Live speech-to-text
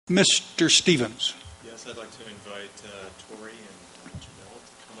Mr. Stevens. Yes, I'd like to invite Tori and Janelle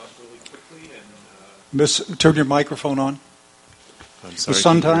to come up really quickly. And Turn your microphone on. I'm sorry, the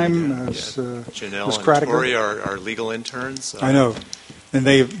sun time. Janelle and Tori are our legal interns. I know. And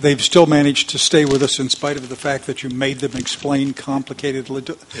they've still managed to stay with us in spite of the fact that you made them explain complicated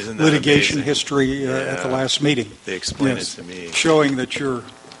litigation amazing? history at the last meeting. They explained it to me. Showing that you're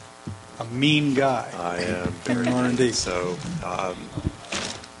a mean guy. I am very R&D. So,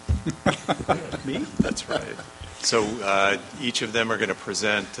 me? That's right. So each of them are going to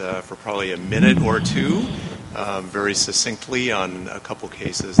present for probably a minute or two, very succinctly on a couple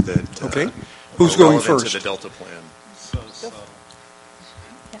cases that okay. Who's going first? To the Delta Plan.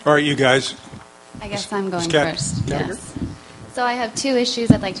 All right, you guys. I guess I'm going first. Yes. So I have two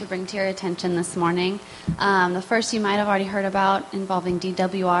issues I'd like to bring to your attention this morning. The first you might have already heard about, involving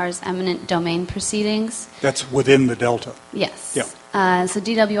DWR's eminent domain proceedings. That's within the Delta. Yes. Yeah. So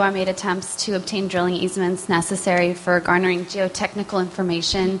DWR made attempts to obtain drilling easements necessary for garnering geotechnical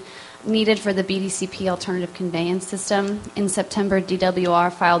information needed for the BDCP alternative conveyance system. In September,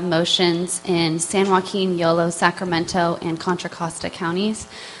 DWR filed motions in San Joaquin, Yolo, Sacramento, and Contra Costa counties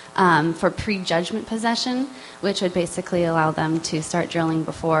for prejudgment possession, which would basically allow them to start drilling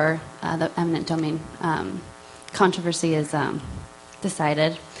before the eminent domain controversy is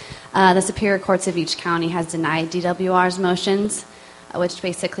decided. The superior courts of each county has denied DWR's motions, which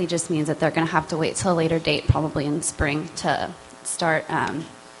basically just means that they're going to have to wait till a later date, probably in spring, to start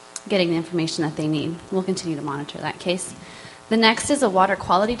getting the information that they need. We'll continue to monitor that case. The next is a water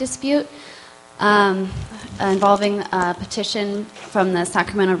quality dispute involving a petition from the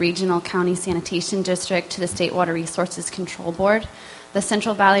Sacramento Regional County Sanitation District to the State Water Resources Control Board. The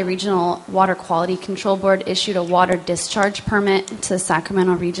Central Valley Regional Water Quality Control Board issued a water discharge permit to the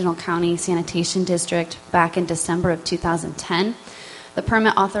Sacramento Regional County Sanitation District back in December of 2010. The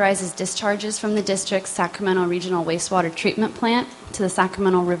permit authorizes discharges from the district's Sacramento Regional Wastewater Treatment Plant to the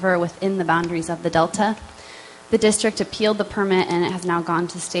Sacramento River within the boundaries of the Delta. The district appealed the permit, and it has now gone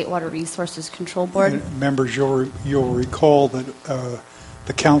to State Water Resources Control Board. And members, you'll recall that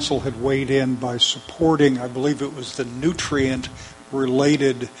the council had weighed in by supporting, I believe it was the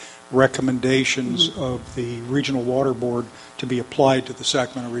nutrient-related recommendations of the Regional Water Board to be applied to the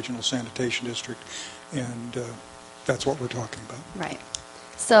Sacramento Regional Sanitation District, and that's what we're talking about. Right.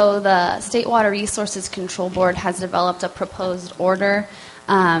 So the State Water Resources Control Board has developed a proposed order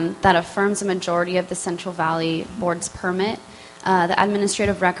that affirms a majority of the Central Valley Board's permit. The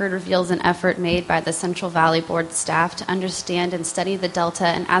administrative record reveals an effort made by the Central Valley Board staff to understand and study the Delta,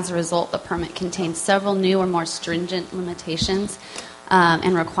 and as a result, the permit contains several new or more stringent limitations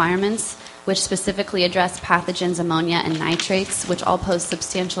and requirements, which specifically address pathogens, ammonia, and nitrates, which all pose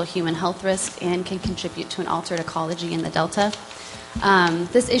substantial human health risks and can contribute to an altered ecology in the Delta.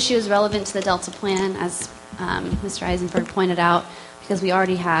 This issue is relevant to the Delta Plan, as Mr. Eisenberg pointed out, because we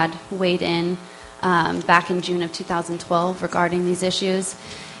already had weighed in back in June of 2012 regarding these issues,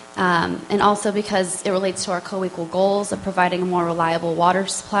 and also because it relates to our co-equal goals of providing a more reliable water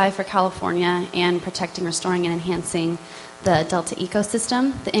supply for California and protecting, restoring, and enhancing the Delta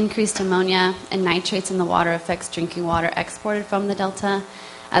ecosystem. The increased ammonia and nitrates in the water affects drinking water exported from the Delta,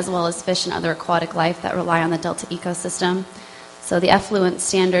 as well as fish and other aquatic life that rely on the Delta ecosystem. So the effluent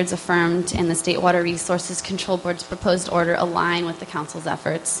standards affirmed in the State Water Resources Control Board's proposed order align with the Council's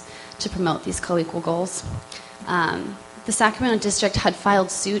efforts to promote these co-equal goals. The Sacramento District had filed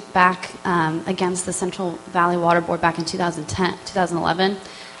suit back against the Central Valley Water Board back in 2011,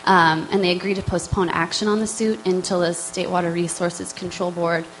 and they agreed to postpone action on the suit until the State Water Resources Control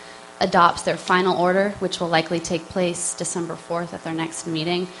Board adopts their final order, which will likely take place December 4th at their next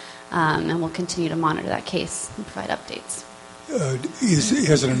meeting, and we'll continue to monitor that case and provide updates.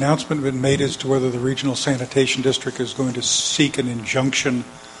 Has an announcement been made as to whether the Regional Sanitation District is going to seek an injunction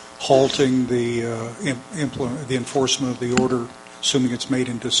halting the enforcement of the order, assuming it's made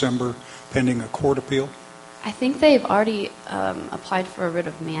in December, pending a court appeal? I think they've already applied for a writ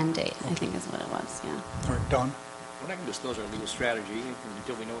of mandate, I think is what it was, yeah. All right, Don? We're not going to disclose our legal strategy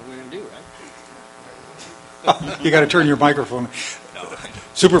until we know what we're going to do, right? You got to turn your microphone.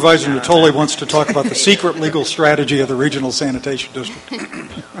 Supervisor Natoli wants to talk about the secret legal strategy of the Regional Sanitation District.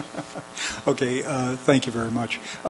 Okay, thank you very much.